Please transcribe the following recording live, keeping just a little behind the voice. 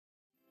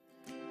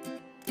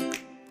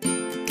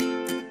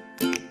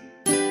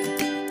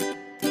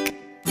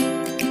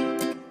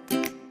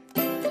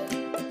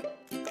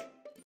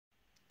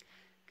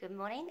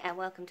morning and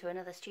welcome to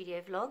another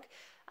studio vlog.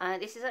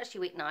 This is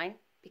actually week 9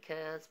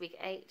 because week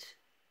 8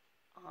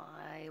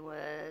 I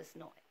was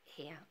not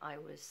here. I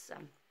was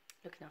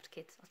looking after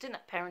kids. I was doing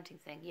that parenting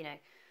thing, you know.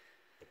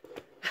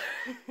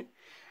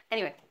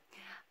 Anyway,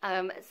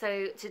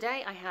 so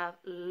today I have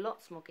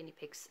lots more guinea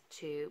pigs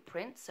to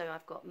print. So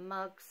I've got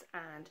mugs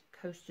and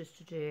coasters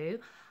to do.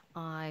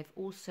 I've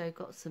also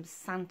got some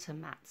Santa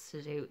mats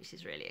to do, which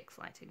is really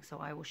exciting. So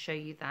I will show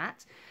you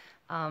that.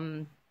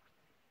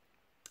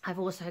 I've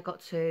also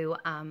got to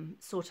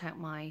sort out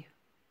my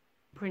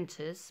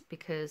printers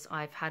because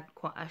I've had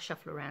quite a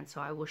shuffle around. So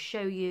I will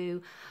show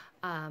you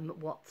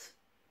what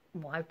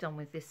I've done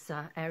with this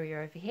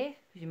area over here.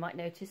 As you might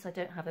notice, I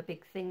don't have a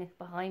big thing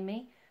behind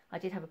me. I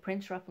did have a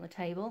printer up on the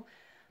table,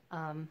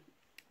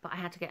 but I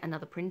had to get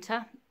another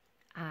printer,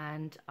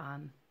 and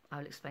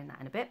I'll explain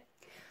that in a bit.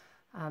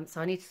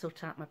 So I need to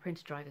sort out my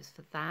printer drivers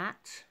for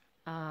that.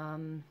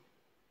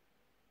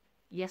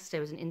 Yesterday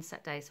was an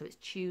inset day, so it's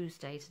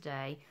Tuesday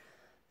today.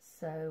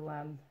 So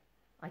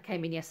I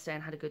came in yesterday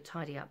and had a good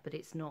tidy up, but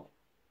it's not,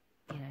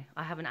 you know,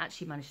 I haven't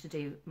actually managed to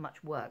do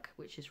much work,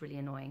 which is really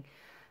annoying.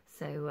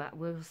 So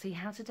we'll see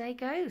how today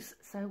goes.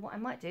 So what I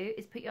might do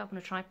is put you up on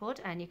a tripod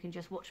and you can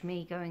just watch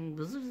me going.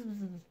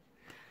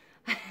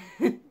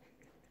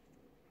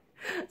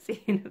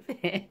 See you in a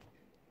bit.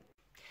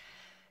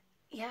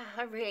 Yeah,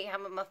 I really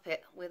am a muppet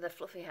with a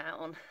fluffy hat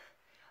on.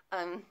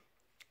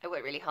 I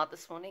worked really hard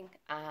this morning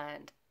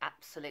and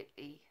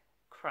absolutely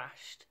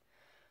crashed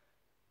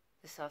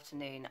this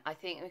afternoon. I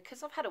think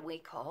because I've had a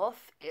week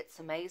off, it's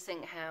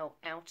amazing how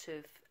out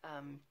of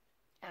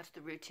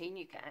the routine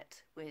you get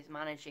with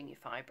managing your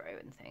fibro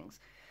and things.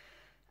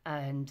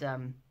 And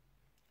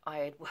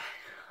I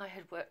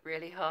had worked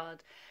really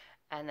hard,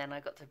 and then I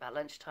got to about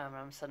lunchtime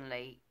and I'm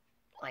suddenly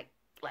like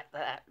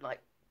that, like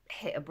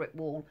hit a brick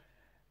wall,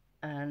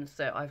 and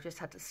so I've just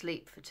had to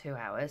sleep for 2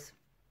 hours.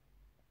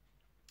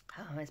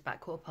 It's about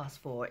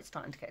 4:15. It's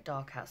starting to get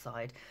dark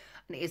outside,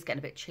 and it is getting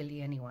a bit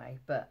chilly anyway.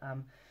 But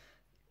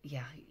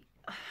yeah,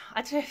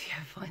 I don't know if you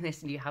ever find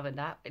this and you have a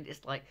nap and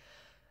it's like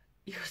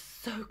you're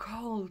so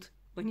cold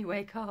when you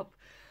wake up.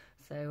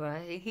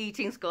 So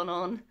heating's gone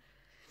on,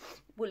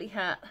 woolly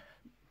hat.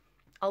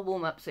 I'll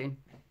warm up soon.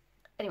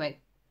 Anyway,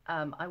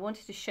 I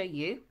wanted to show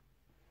you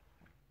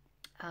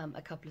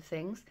a couple of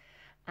things,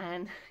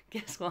 and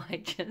guess what I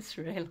just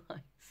realised?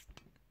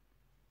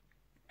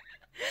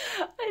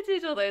 I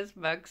did all those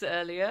mugs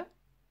earlier.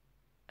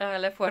 I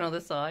left one on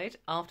the side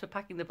after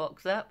packing the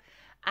box up,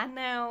 and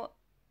now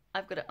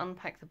I've got to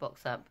unpack the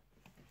box up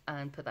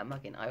and put that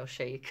mug in. I will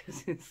show you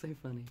because it's so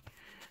funny.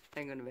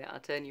 Hang on a minute, I'll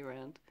turn you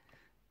around.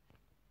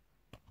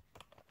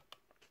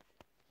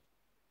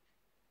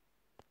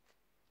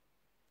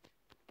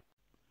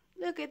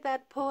 Look at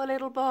that poor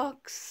little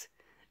box.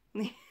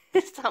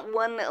 It's that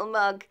one little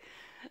mug.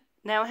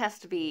 Now has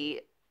to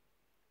be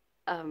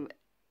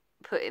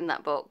put in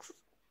that box.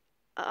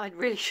 I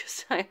really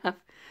just don't have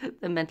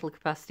the mental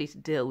capacity to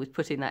deal with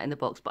putting that in the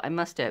box, but I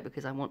must do it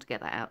because I want to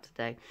get that out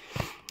today.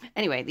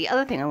 Anyway, the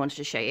other thing I wanted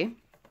to show you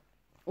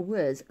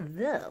was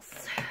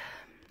this.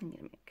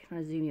 Can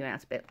I zoom you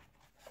out a bit?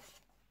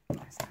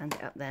 Stand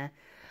it up there.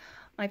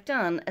 I've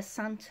done a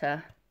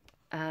Santa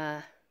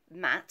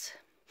mat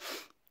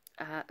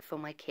for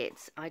my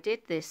kids. I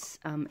did this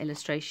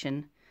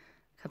illustration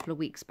a couple of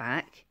weeks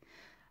back.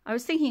 I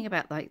was thinking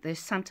about like those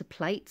Santa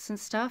plates and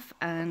stuff,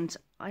 and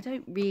I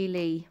don't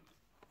really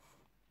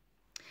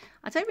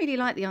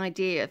like the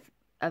idea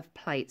of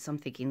plates. I'm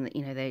thinking that,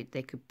 you know,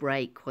 they could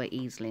break quite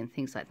easily and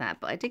things like that.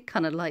 But I did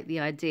kind of like the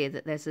idea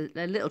that there's a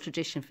little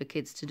tradition for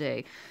kids to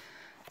do.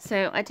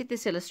 So I did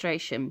this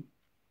illustration,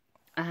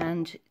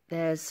 and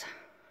there's,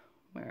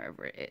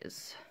 wherever it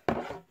is,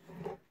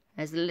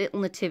 there's a little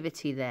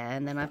nativity there,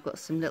 and then I've got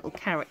some little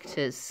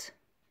characters,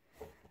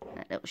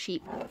 that little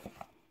sheep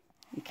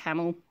and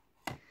camel.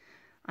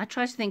 I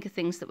tried to think of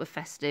things that were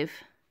festive.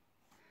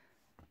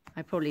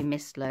 I probably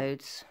missed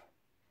loads.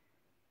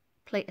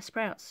 Plate of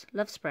sprouts,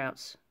 love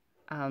sprouts.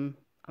 I'm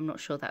not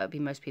sure that would be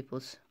most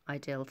people's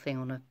ideal thing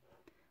on a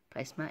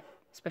placemat,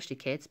 especially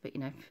kids, but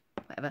you know,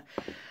 whatever.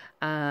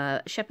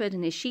 Shepherd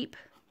and his sheep.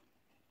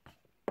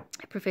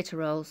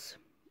 Profiteroles.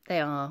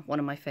 They are one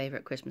of my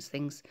favourite Christmas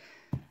things.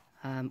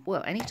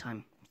 Well,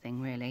 anytime thing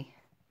really.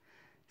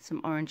 Some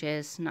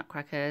oranges,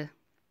 nutcracker,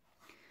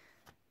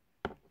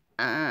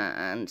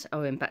 and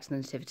back to the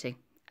nativity.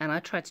 And I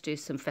tried to do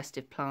some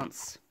festive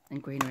plants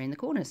and greenery in the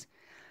corners.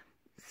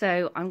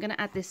 So I'm going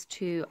to add this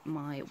to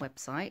my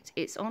website.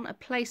 It's on a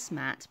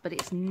placemat, but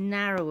it's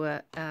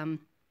narrower.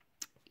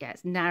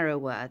 It's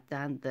narrower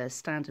than the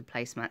standard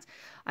placemats.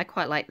 I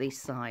quite like these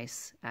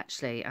size,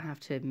 actually. I have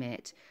to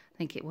admit. I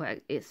think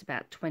it's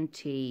about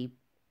 20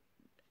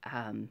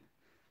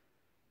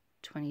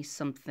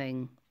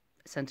 something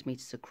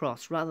centimeters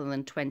across, rather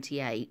than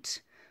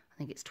 28. I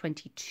think it's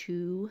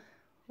 22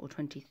 or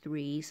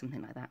 23,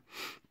 something like that.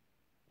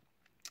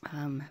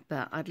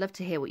 But I'd love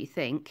to hear what you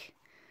think.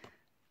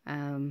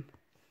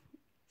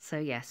 So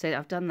yeah, so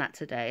I've done that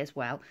today as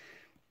well.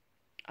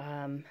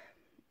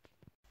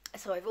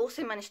 So I've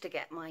also managed to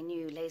get my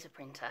new laser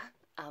printer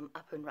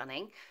up and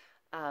running.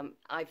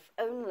 I've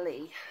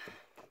only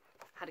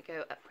had a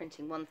go at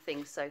printing one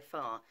thing so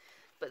far,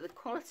 but the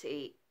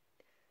quality,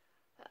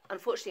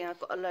 unfortunately I've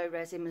got a low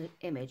res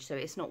image, so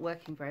it's not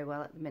working very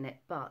well at the minute,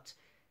 but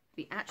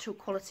the actual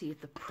quality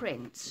of the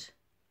print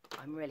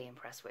I'm really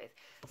impressed with.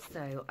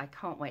 So I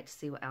can't wait to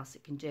see what else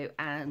it can do,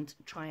 and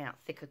try out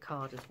thicker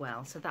card as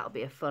well. So that'll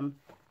be a fun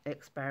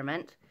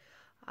experiment.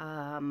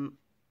 And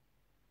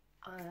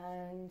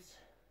I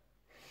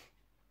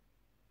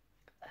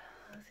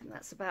think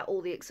that's about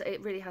all the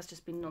it really has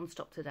just been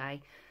non-stop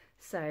today.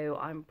 So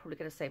I'm probably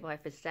going to say bye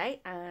for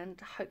today,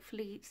 and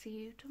hopefully see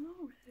you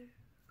tomorrow.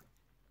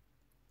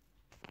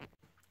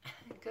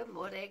 Good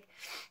morning.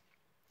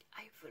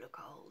 I'm full of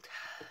cold.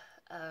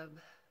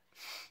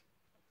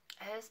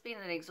 It's been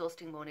an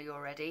exhausting morning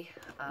already.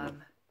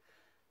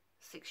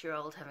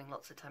 6-year-old having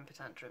lots of temper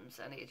tantrums,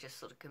 and it just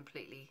sort of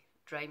completely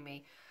drained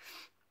me.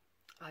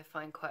 I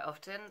find quite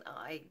often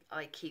I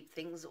keep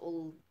things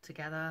all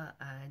together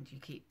and you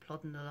keep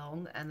plodding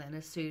along, and then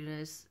as soon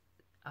as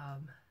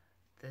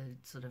the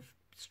sort of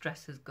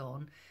stress has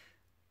gone,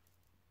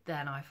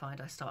 then I find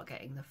I start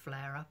getting the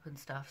flare up and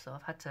stuff. So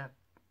I've had to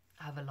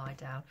have a lie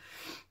down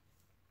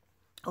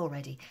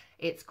already.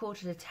 It's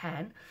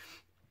 9:45.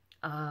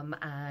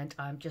 And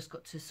I've just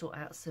got to sort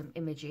out some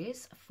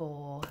images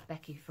for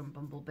Becky from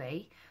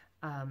Bumblebee,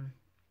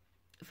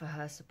 for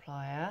her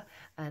supplier,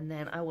 and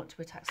then I want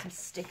to attach some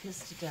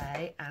stickers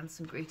today and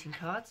some greeting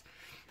cards.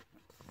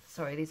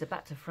 Sorry, these are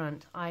back to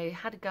front. I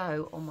had a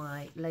go on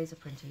my laser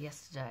printer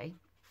yesterday,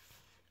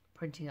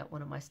 printing up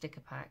one of my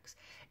sticker packs.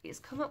 It's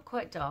come up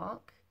quite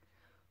dark,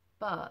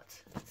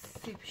 but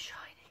it's super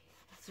shiny.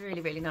 It's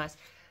really, really nice.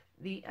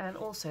 And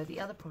also the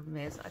other problem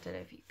is, I don't know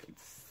if you can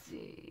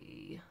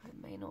see,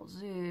 it may not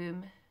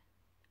zoom,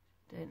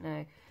 don't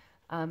know.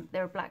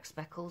 There are black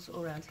speckles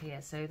all around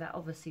here, so that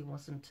obviously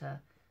wasn't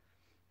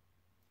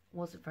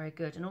very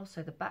good. And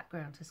also the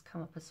background has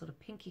come up a sort of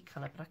pinky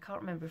colour, but I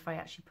can't remember if I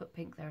actually put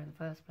pink there in the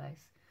first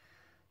place.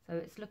 So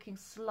it's looking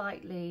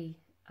slightly,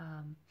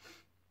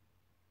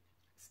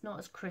 it's not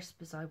as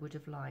crisp as I would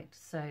have liked.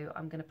 So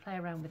I'm going to play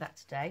around with that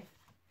today.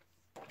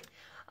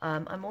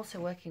 I'm also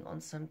working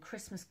on some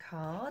Christmas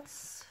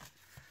cards,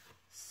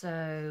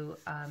 so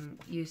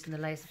using the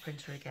laser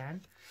printer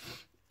again.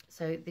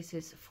 So this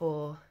is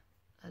for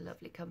a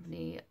lovely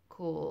company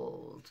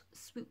called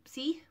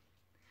Swoopsy.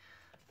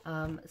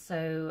 I've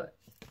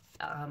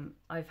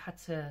had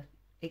to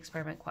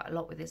experiment quite a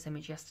lot with this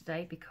image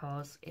yesterday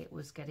because it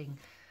was getting,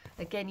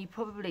 again, you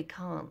probably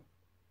can't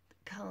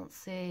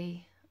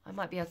see, I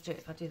might be able to do it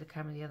if I do the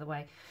camera the other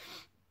way,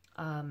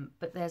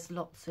 but there's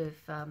lots of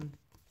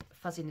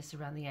fuzziness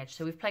around the edge.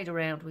 So we've played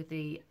around with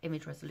the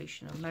image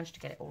resolution and managed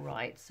to get it all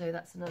right. So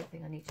that's another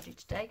thing I need to do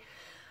today.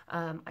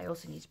 I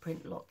also need to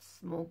print lots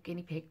more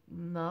guinea pig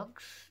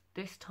mugs,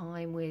 this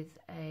time with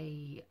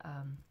a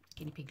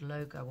guinea pig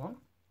logo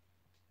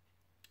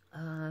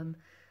on.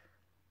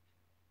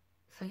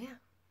 So yeah,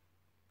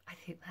 I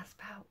think that's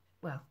about,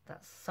 well,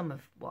 that's some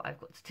of what I've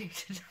got to do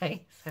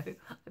today. So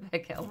I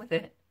better get on with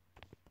it.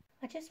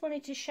 I just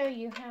wanted to show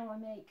you how I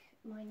make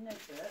my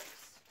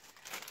notebooks.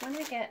 When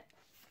I get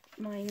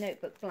my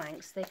notebook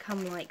blanks, they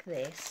come like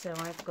this. So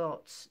I've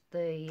got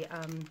the,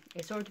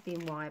 it's already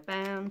been wire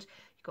bound.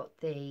 You've got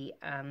the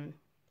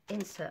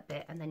insert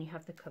bit, and then you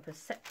have the covers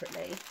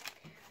separately.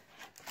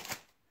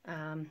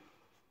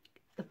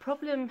 The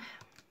problem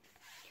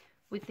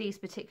with these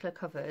particular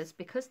covers,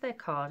 because they're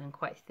card and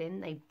quite thin,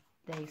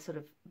 they sort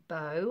of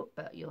bow,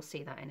 but you'll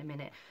see that in a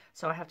minute.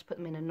 So I have to put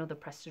them in another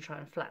press to try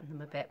and flatten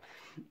them a bit.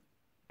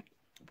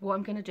 What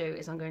I'm going to do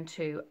is I'm going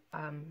to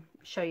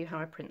show you how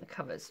I print the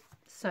covers.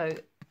 So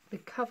the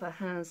cover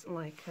has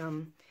like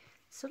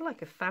sort of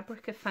like a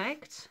fabric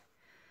effect,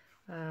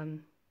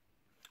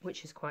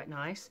 which is quite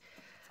nice,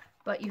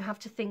 but you have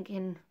to think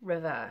in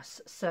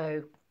reverse.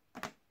 So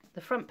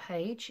the front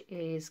page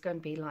is going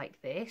to be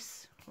like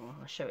this.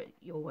 I'll show it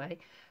your way,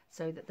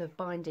 so that the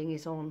binding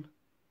is on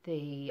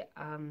the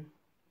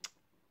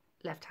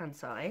left hand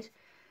side,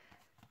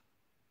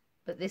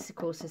 but this of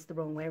course is the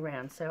wrong way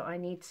around. So I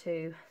need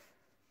to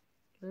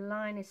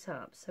line it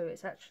up so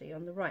it's actually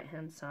on the right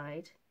hand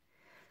side,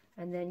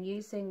 and then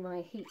using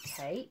my heat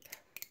tape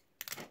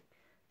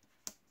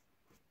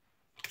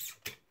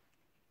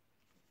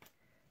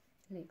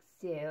like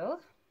so.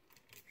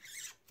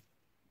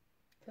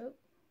 Oh.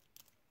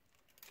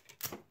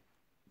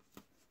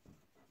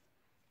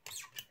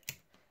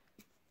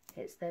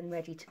 It's then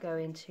ready to go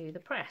into the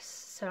press.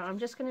 So I'm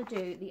just going to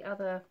do the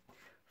other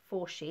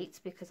 4 sheets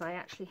because I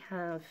actually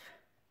have,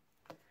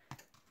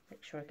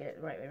 make sure I get it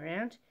the right way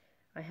around,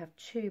 I have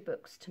 2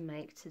 books to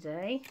make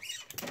today.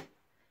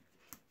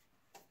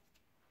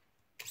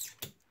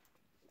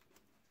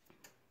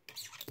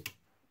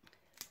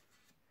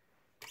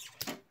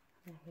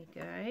 There we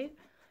go.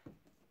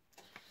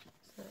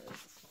 So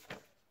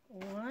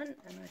one,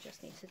 and I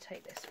just need to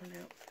take this one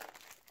out.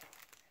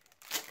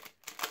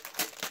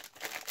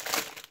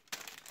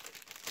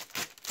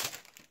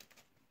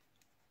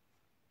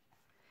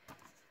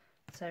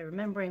 So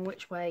remembering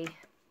which way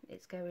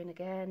it's going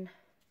again.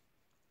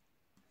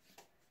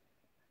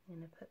 I'm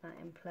going to put that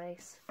in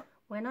place.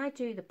 When I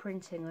do the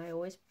printing, I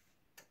always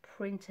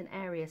print an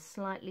area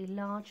slightly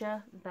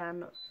larger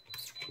than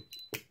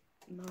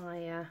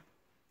my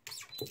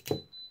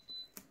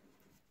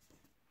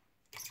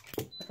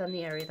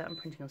the area that I'm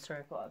printing on. Sorry,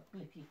 I've got a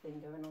blippy thing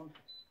going on.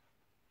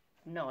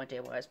 No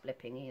idea why it's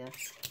blipping either.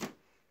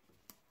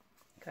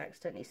 Okay, I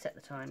accidentally set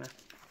the timer.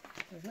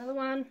 There's another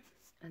one,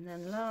 and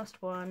then the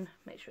last one.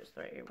 Make sure it's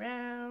the right way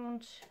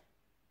around.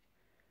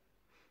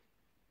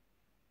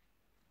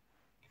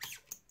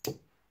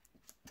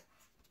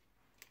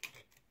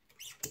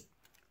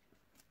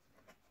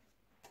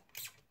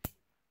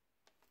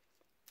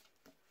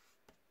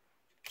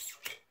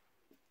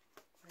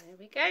 There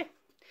we go.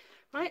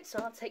 Right, so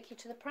I'll take you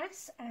to the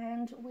press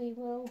and we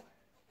will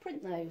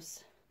print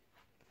those.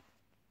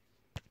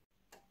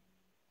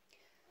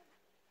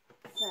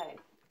 So,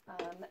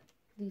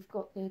 we've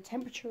got the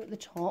temperature at the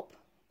top,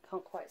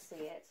 can't quite see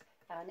it,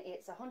 and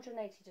it's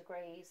 180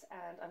 degrees,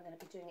 and I'm going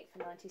to be doing it for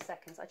 90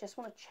 seconds. I just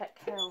want to check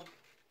how,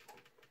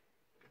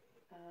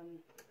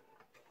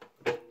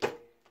 there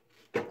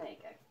you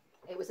go.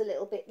 It was a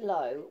little bit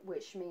low,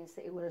 which means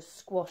that it would have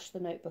squashed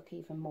the notebook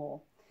even more.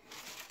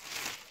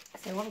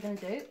 So what I'm going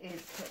to do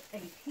is put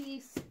a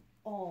piece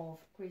of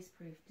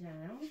greaseproof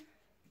down.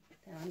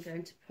 Then I'm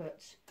going to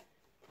put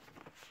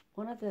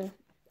one of the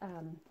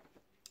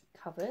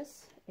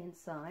covers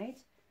inside,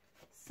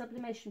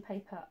 sublimation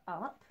paper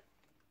up,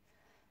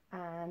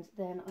 and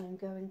then I'm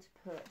going to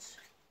put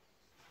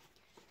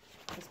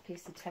this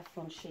piece of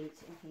Teflon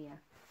sheet in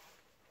here.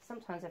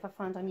 Sometimes if I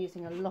find I'm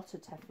using a lot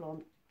of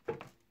Teflon,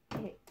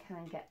 it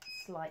can get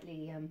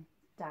slightly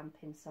damp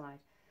inside.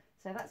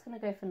 So that's going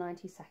to go for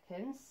 90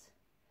 seconds.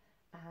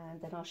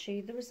 And then I'll show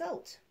you the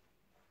result.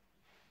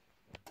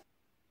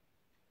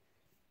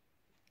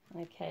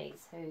 Okay,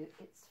 so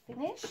it's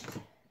finished.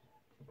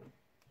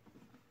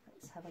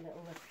 Let's have a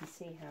little look and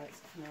see how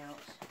it's come out.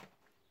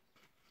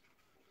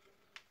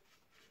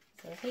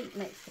 So the heat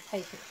makes the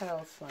paper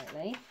curl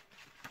slightly.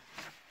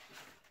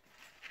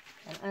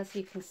 And as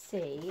you can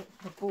see,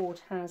 the board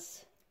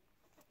has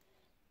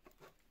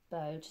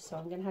bowed, so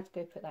I'm going to have to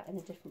go put that in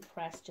a different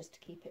press just to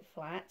keep it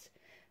flat.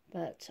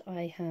 But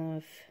I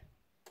have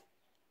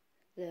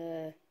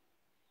the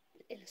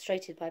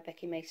illustrated by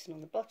Becky Mason on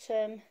the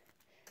bottom,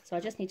 so I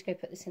just need to go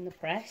put this in the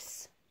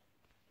press.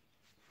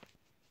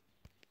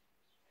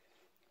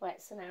 Right,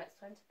 so now it's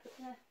time to put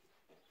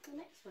the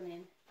next one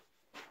in.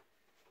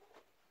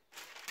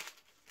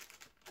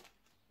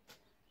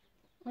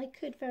 I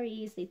could very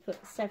easily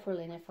put several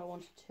in if I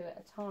wanted to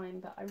at a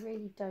time, but I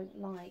really don't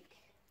like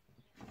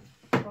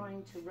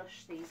trying to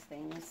rush these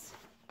things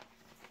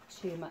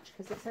too much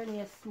because it's only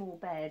a small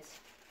bed.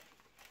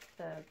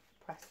 The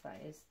press, that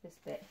is, this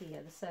bit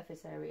here, the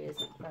surface area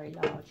isn't very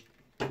large,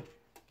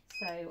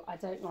 so I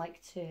don't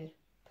like to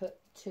put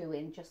two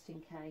in just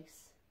in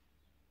case.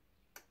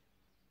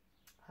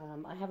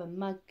 I have a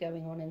mug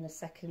going on in the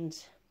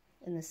second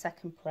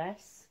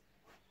press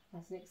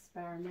as an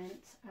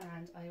experiment,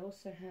 and I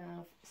also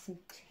have some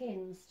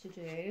tins to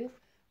do,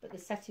 but the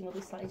setting will be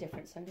slightly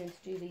different, so I'm going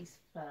to do these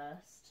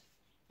first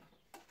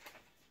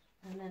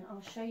and then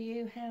I'll show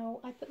you how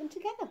I put them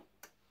together.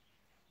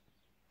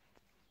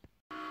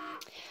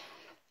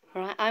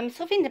 Right, I'm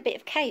sort of in a bit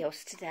of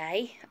chaos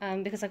today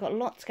because I've got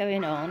lots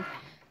going on.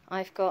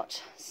 I've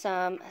got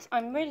some,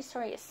 I'm really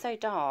sorry it's so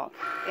dark,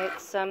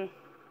 it's a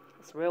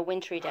real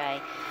wintry day.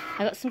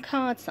 I've got some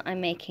cards that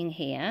I'm making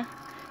here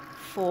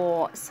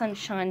for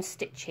Sunshine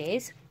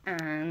Stitches,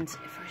 and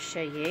if I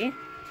show you,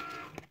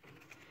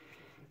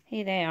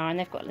 here they are, and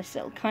they've got this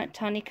little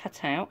tiny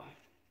cutout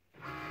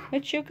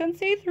which you can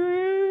see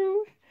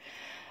through.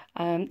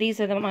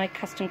 These are my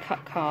custom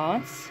cut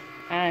cards,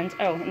 and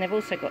and they've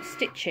also got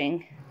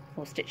stitching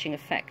or stitching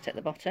effect at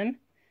the bottom.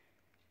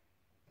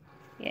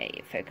 Yeah,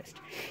 you're focused.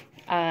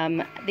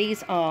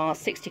 These are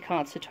 60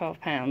 cards for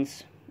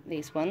 £12,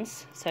 these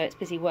ones, so it's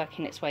busy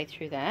working its way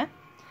through there.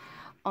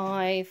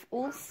 I've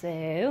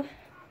also,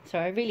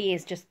 sorry, it really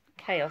is just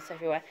chaos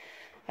everywhere.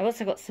 I've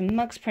also got some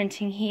mugs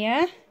printing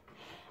here.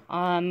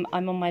 I'm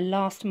on my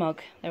last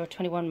mug. There are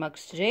 21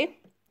 mugs to do,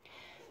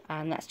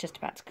 and that's just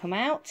about to come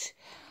out.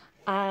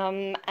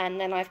 And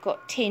then I've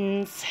got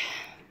tins.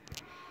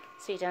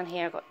 See down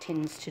here, I've got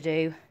tins to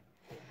do,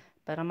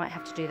 but I might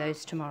have to do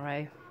those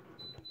tomorrow.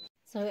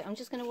 So I'm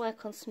just going to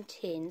work on some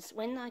tins.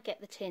 When I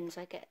get the tins,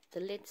 I get the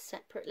lids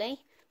separately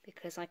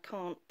because I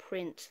can't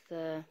print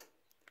the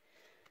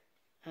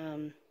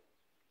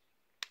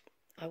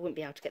I wouldn't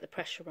be able to get the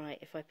pressure right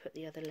if I put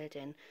the other lid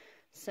in.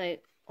 So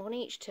on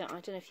each tin,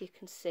 I don't know if you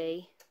can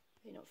see,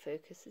 you're not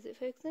focused, is it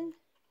focusing?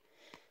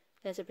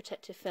 There's a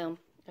protective film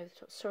over the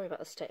top. Sorry about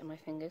the state of my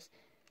fingers.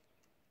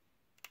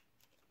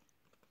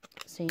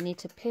 So you need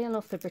to peel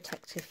off the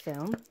protective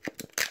film,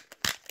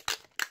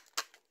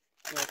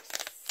 like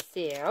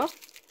so.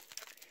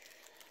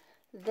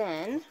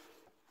 Then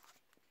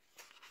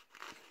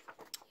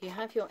you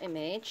have your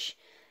image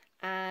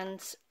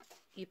and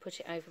you put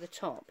it over the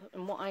top.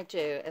 And what I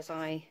do is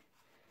I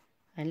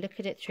look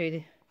at it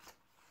through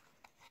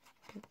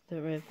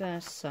the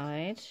reverse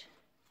side,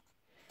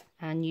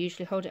 and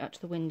usually hold it up to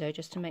the window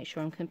just to make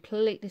sure I'm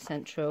completely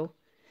central,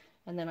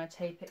 and then I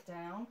tape it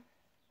down.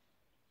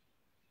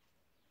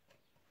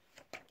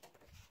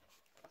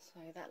 So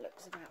that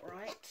looks about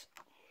right.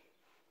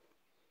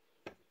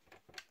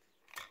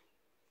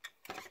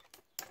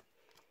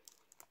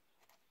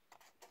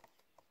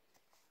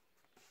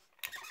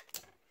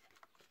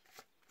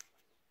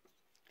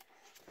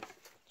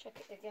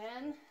 Check it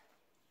again,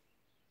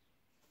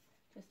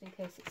 just in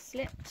case it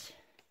slipped.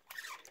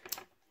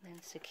 Then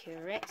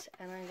secure it,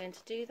 and I'm going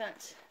to do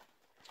that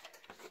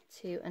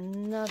to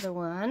another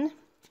one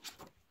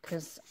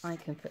because I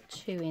can put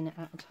 2 in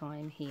at a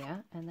time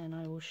here, and then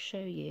I will show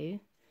you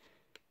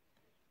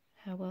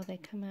how well they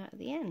come out at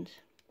the end.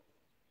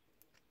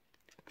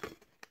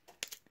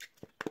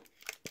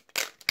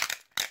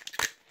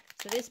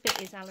 So this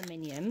bit is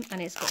aluminium, and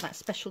it's got that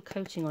special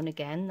coating on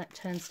again that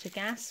turns to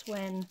gas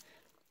when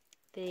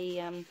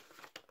the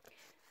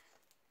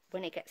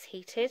when it gets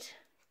heated,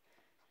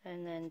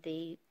 and then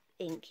the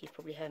ink, you've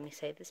probably heard me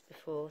say this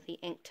before, the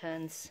ink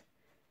turns,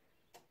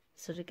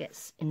 sort of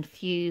gets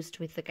infused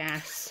with the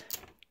gas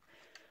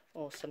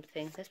or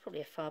something. There's probably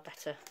a far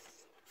better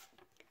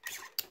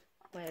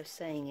way of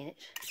saying it.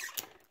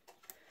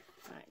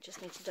 Right,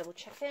 just need to double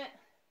check it.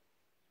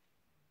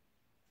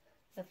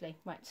 Lovely.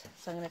 Right,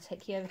 so I'm going to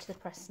take you over to the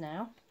press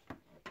now.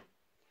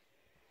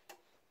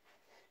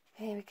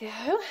 Here we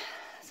go.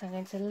 So I'm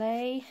going to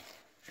lay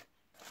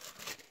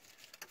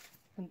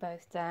them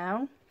both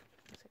down.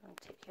 So I'm going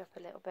to tip you up a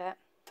little bit,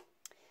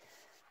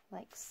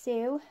 like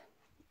so.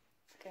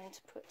 I'm going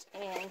to put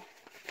in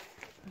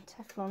a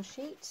Teflon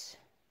sheet,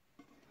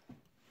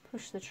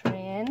 push the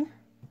tray in,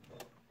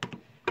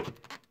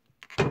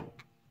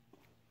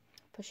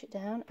 push it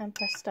down and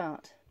press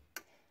start.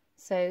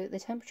 So the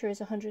temperature is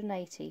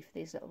 180 for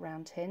these little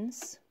round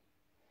tins,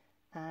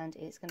 and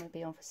it's going to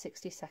be on for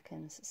 60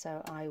 seconds.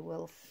 So I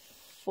will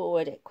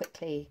forward it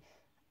quickly,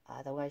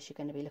 otherwise you're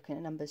going to be looking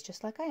at numbers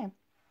just like I am.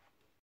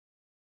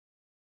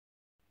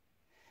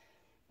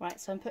 Right,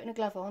 so I'm putting a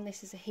glove on.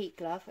 This is a heat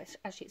glove.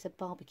 Actually, it's a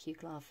barbecue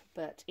glove,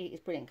 but it is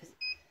brilliant because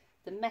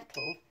the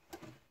metal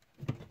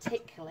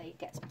particularly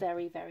gets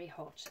very, very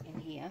hot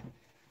in here.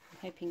 I'm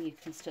hoping you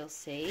can still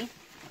see.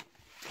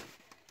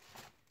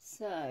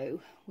 So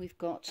we've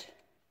got,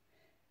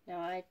 now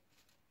I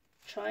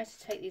try to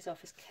take these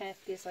off as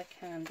carefully as I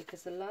can,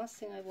 because the last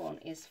thing I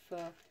want is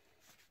for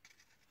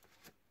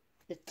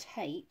the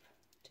tape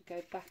to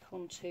go back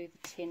onto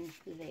the tin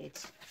lid,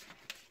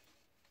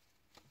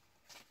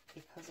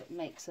 because it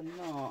makes a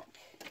mark.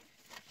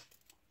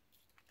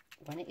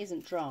 When it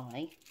isn't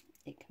dry,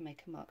 it can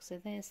make a mark. So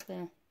there's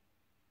the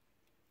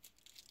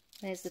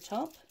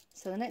top.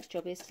 So the next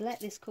job is to let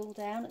this cool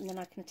down, and then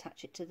I can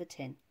attach it to the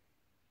tin.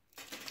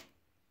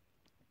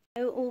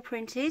 So all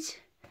printed.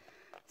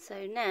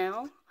 So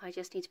now I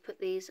just need to put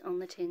these on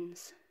the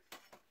tins.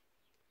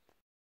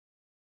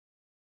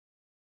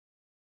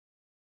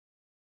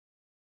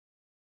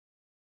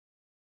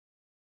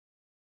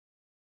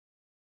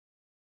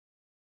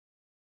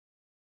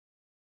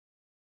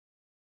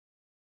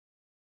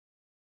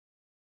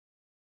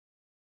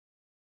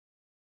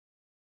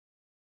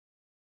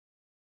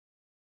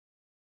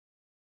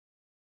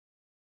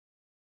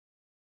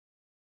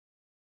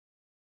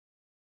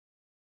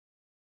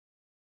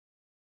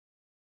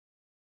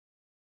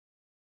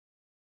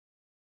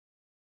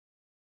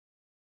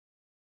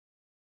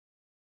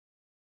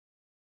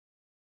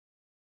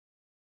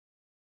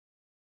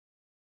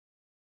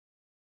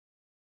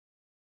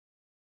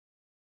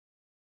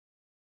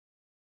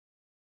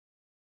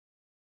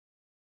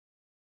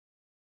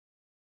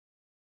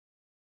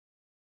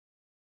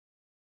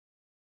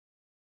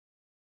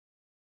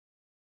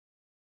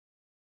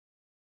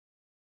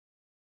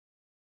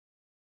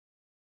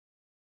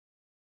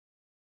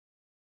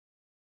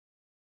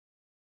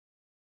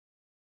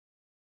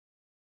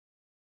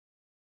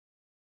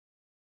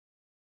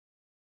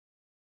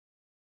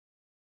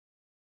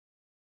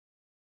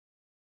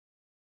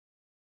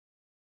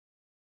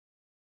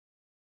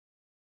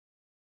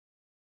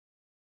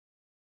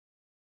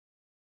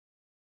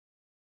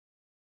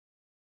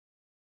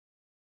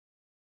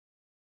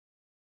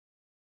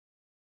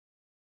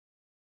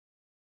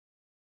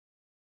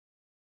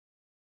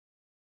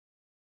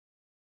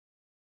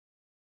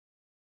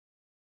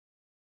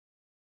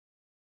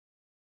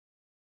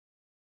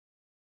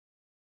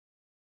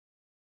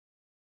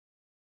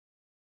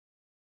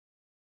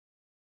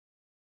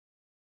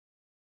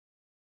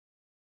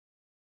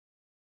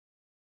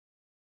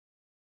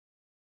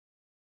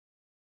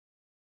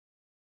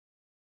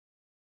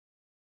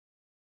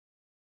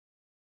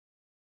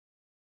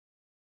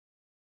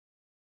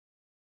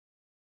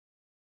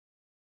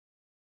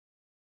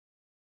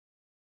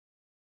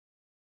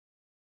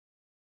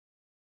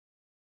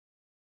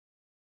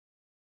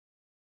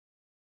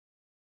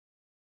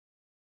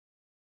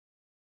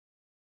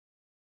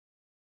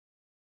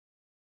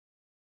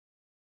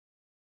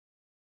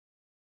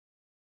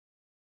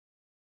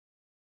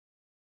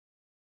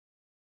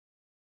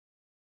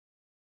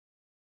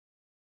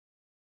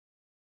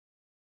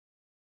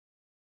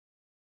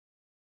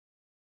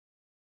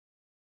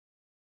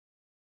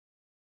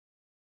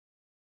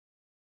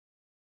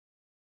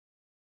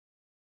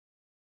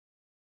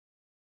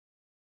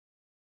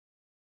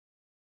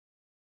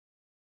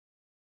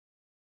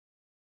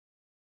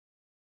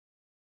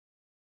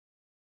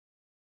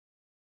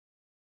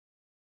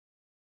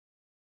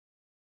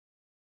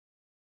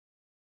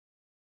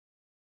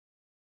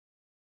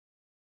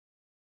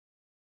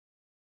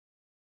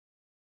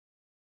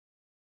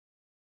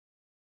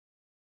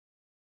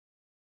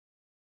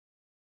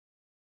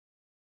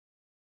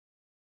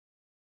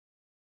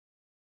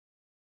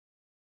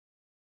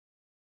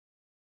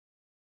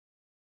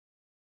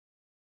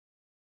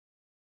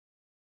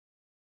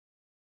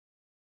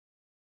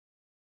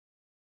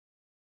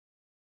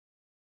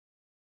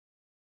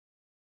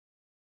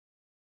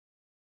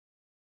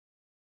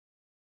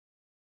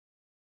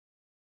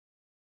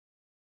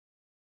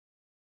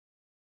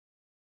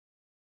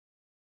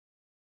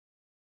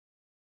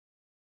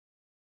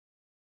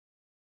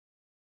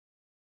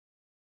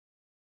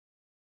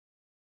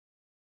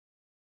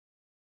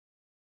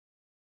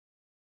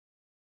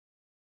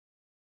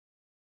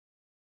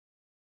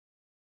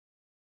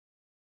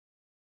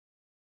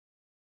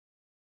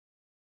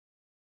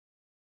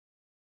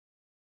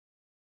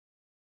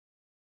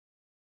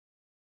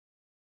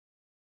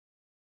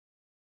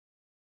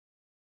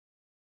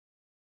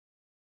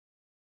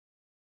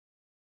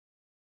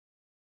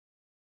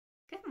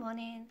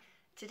 morning.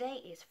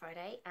 Today is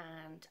Friday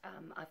and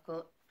I've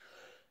got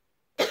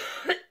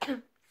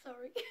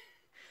sorry.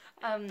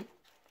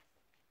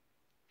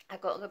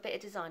 I've got a bit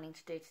of designing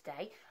to do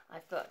today.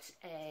 I've got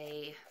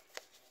I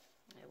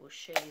will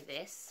show you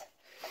this.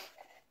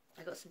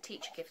 I've got some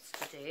teacher gifts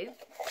to do,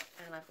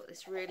 and I've got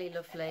this really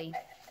lovely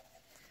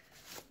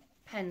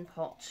pen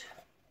pot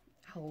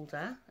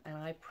holder, and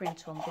I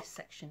print on this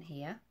section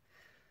here,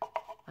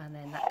 and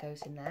then that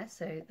goes in there.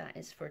 So that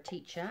is for a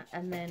teacher,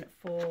 and then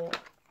for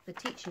the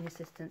teaching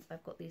assistants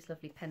I've got these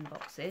lovely pen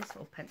boxes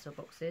or pencil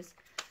boxes,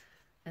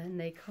 and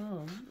they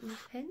come with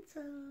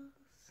pencils.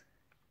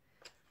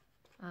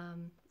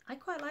 I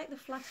quite like the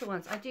flatter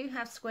ones. I do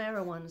have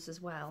squarer ones as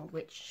well,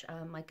 which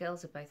my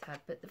girls have both had,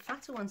 but the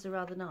flatter ones are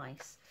rather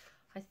nice.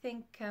 I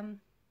think,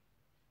 I'm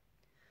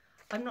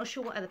not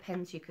sure what other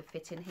pens you could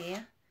fit in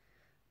here,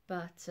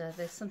 but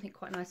there's something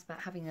quite nice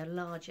about having a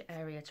larger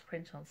area to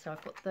print on. So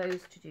I've got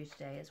those to do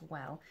today as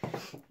well.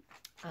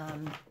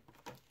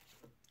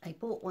 I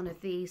bought one of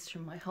these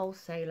from my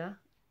wholesaler,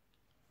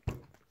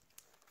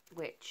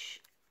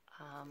 which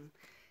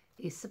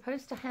is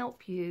supposed to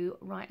help you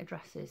write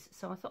addresses.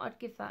 So I thought I'd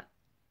give that,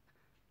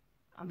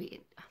 I mean,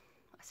 I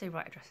say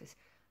write addresses.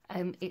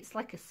 It's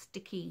like a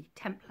sticky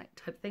template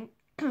type thing,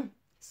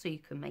 so you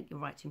can make your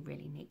writing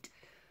really neat,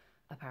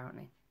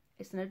 apparently.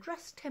 It's an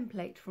address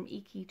template from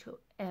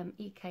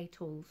EK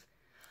Tools.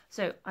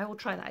 So I will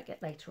try that again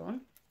later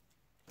on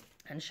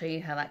and show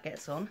you how that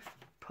gets on.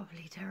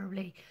 Probably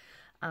terribly.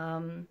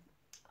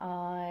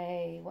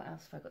 What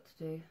else have I got to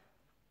do?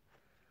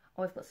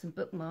 Oh, I've got some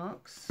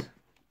bookmarks.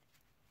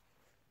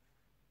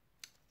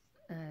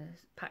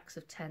 Packs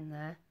of 10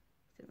 there.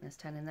 I think there's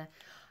 10 in there.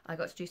 I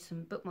got to do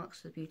some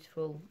bookmarks for the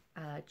beautiful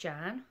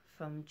Jan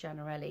from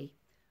Janarelli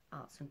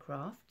Arts and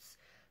Crafts.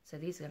 So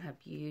these are going to have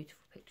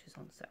beautiful pictures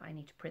on, so I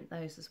need to print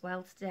those as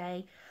well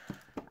today.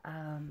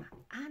 And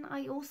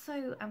I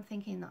also am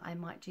thinking that I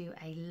might do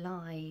a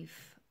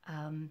live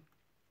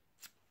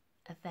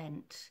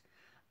event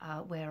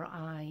where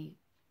I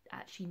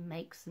actually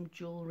make some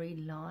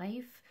jewellery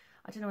live.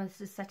 I don't know whether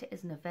to set it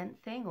as an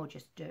event thing or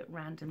just do it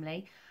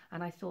randomly.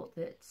 And I thought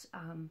that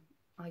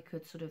I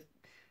could sort of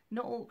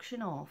not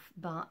auction off,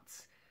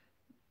 but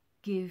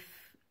give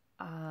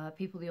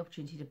people the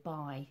opportunity to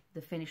buy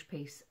the finished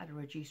piece at a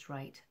reduced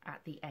rate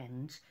at the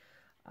end.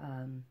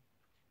 I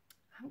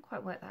haven't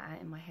quite worked that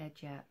out in my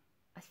head yet.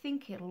 I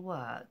think it'll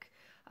work,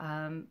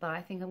 but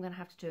I think I'm going to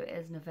have to do it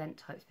as an event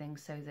type thing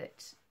so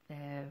that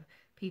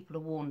people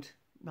are warned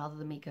rather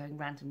than me going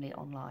randomly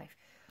on live.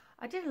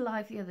 I did a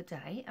live the other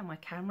day and my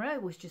camera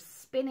was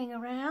just spinning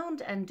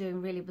around and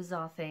doing really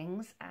bizarre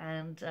things,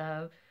 and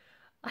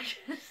I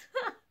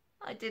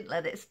didn't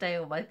let it stay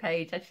on my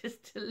page. I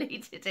just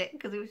deleted it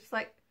because it was just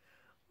like,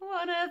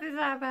 what on earth is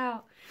that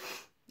about?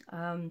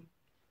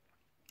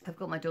 I've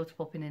got my daughter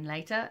popping in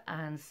later,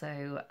 and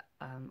so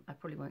I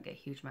probably won't get a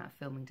huge amount of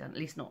filming done, at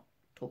least not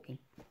talking,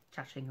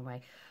 chatting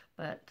away.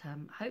 But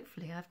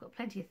hopefully I've got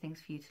plenty of things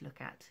for you to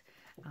look at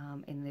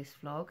in this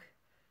vlog.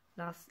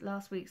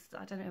 Last week's,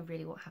 I don't know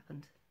really what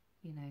happened,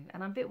 you know,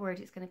 and I'm a bit worried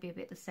it's going to be a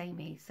bit the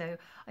samey. So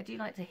I do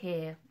like to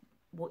hear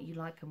what you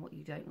like and what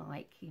you don't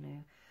like, you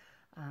know.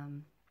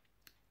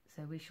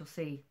 So we shall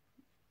see.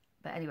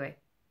 But anyway,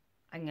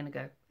 I'm going to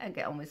go and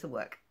get on with the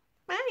work.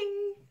 Bye!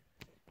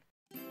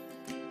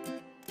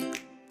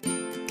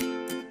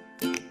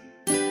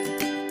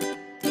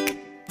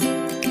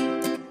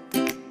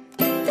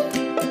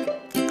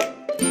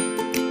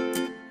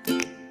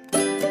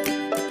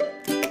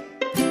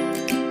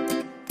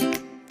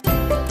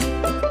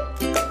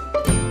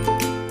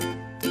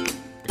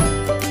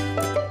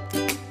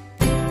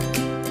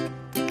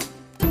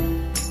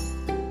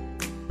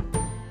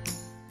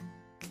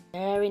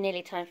 Very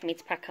nearly time for me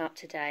to pack up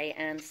today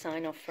and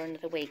sign off for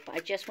another week, but I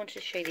just wanted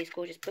to show you these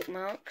gorgeous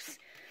bookmarks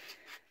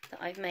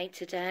that I've made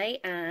today,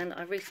 and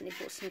I recently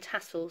bought some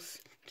tassels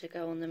to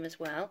go on them as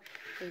well.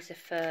 These are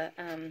for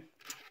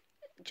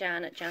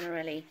Jan at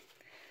Janarelli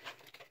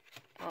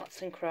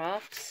Arts and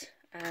Crafts,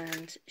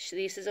 and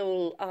this is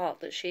all art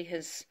that she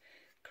has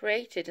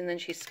created and then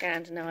she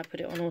scanned, and now I put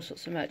it on all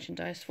sorts of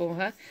merchandise for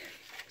her.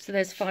 So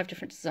there's 5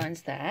 different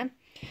designs there,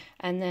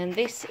 and then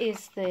this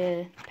is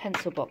the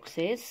pencil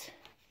boxes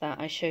that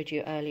I showed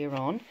you earlier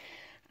on,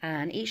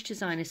 and each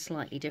design is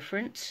slightly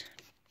different,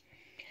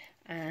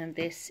 and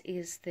this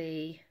is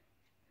the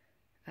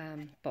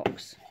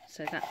box,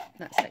 so that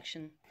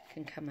section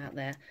can come out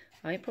there.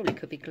 It probably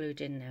could be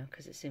glued in now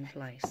because it's in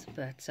place,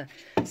 but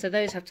so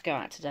those have to go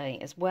out today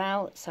as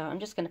well. So I'm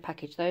just going to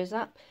package those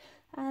up,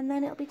 and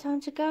then it'll be time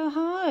to go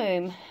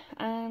home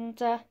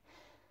and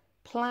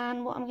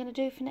plan what I'm going to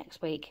do for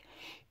next week.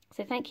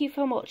 So thank you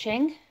for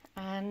watching,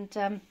 and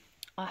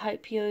I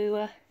hope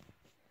you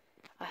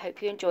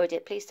enjoyed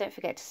it. Please don't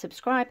forget to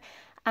subscribe,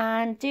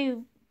 and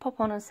do pop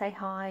on and say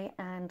hi,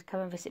 and come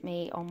and visit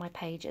me on my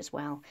page as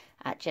well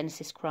at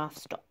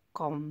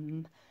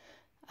genesiscrafts.com.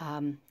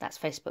 That's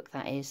Facebook,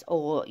 that is,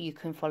 or you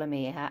can follow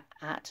me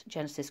at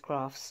Genesis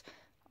Crafts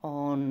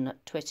on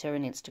Twitter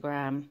and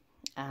Instagram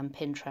and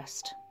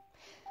Pinterest.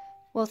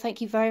 Well,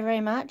 thank you very,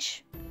 very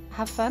much.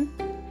 Have fun.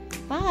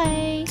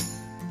 Bye!